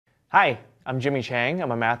Hi, I'm Jimmy Chang.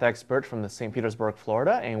 I'm a math expert from the St. Petersburg,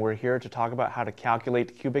 Florida, and we're here to talk about how to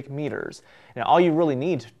calculate cubic meters. Now, all you really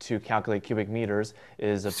need to calculate cubic meters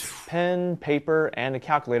is a pen, paper, and a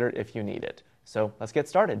calculator if you need it. So let's get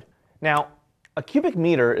started. Now, a cubic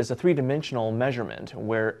meter is a three-dimensional measurement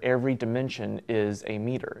where every dimension is a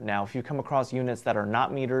meter. Now, if you come across units that are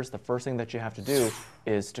not meters, the first thing that you have to do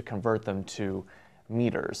is to convert them to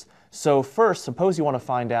meters. So first, suppose you want to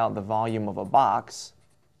find out the volume of a box.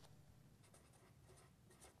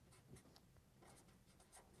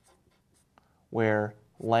 Where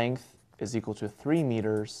length is equal to 3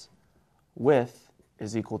 meters, width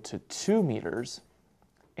is equal to 2 meters,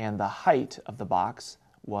 and the height of the box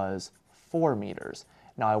was 4 meters.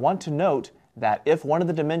 Now I want to note that if one of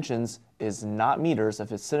the dimensions is not meters,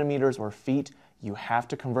 if it's centimeters or feet, you have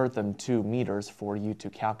to convert them to meters for you to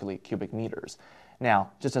calculate cubic meters.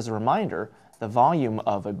 Now, just as a reminder, the volume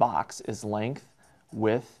of a box is length,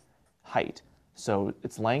 width, height. So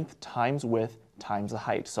it's length times width times the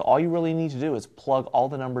height. So all you really need to do is plug all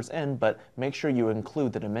the numbers in, but make sure you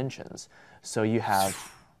include the dimensions. So you have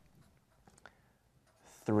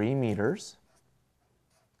 3 meters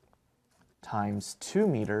times 2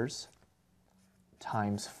 meters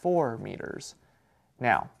times 4 meters.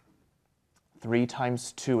 Now, 3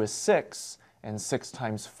 times 2 is 6, and 6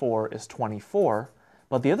 times 4 is 24.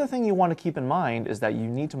 But the other thing you want to keep in mind is that you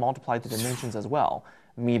need to multiply the dimensions as well.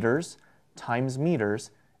 Meters times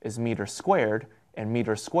meters is meters squared, and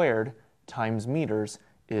meters squared times meters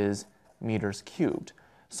is meters cubed.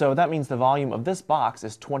 So that means the volume of this box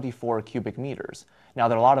is 24 cubic meters. Now,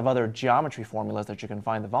 there are a lot of other geometry formulas that you can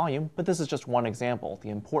find the volume, but this is just one example. The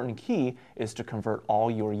important key is to convert all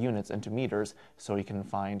your units into meters so you can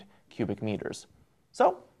find cubic meters.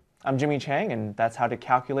 So, I'm Jimmy Chang, and that's how to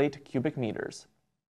calculate cubic meters.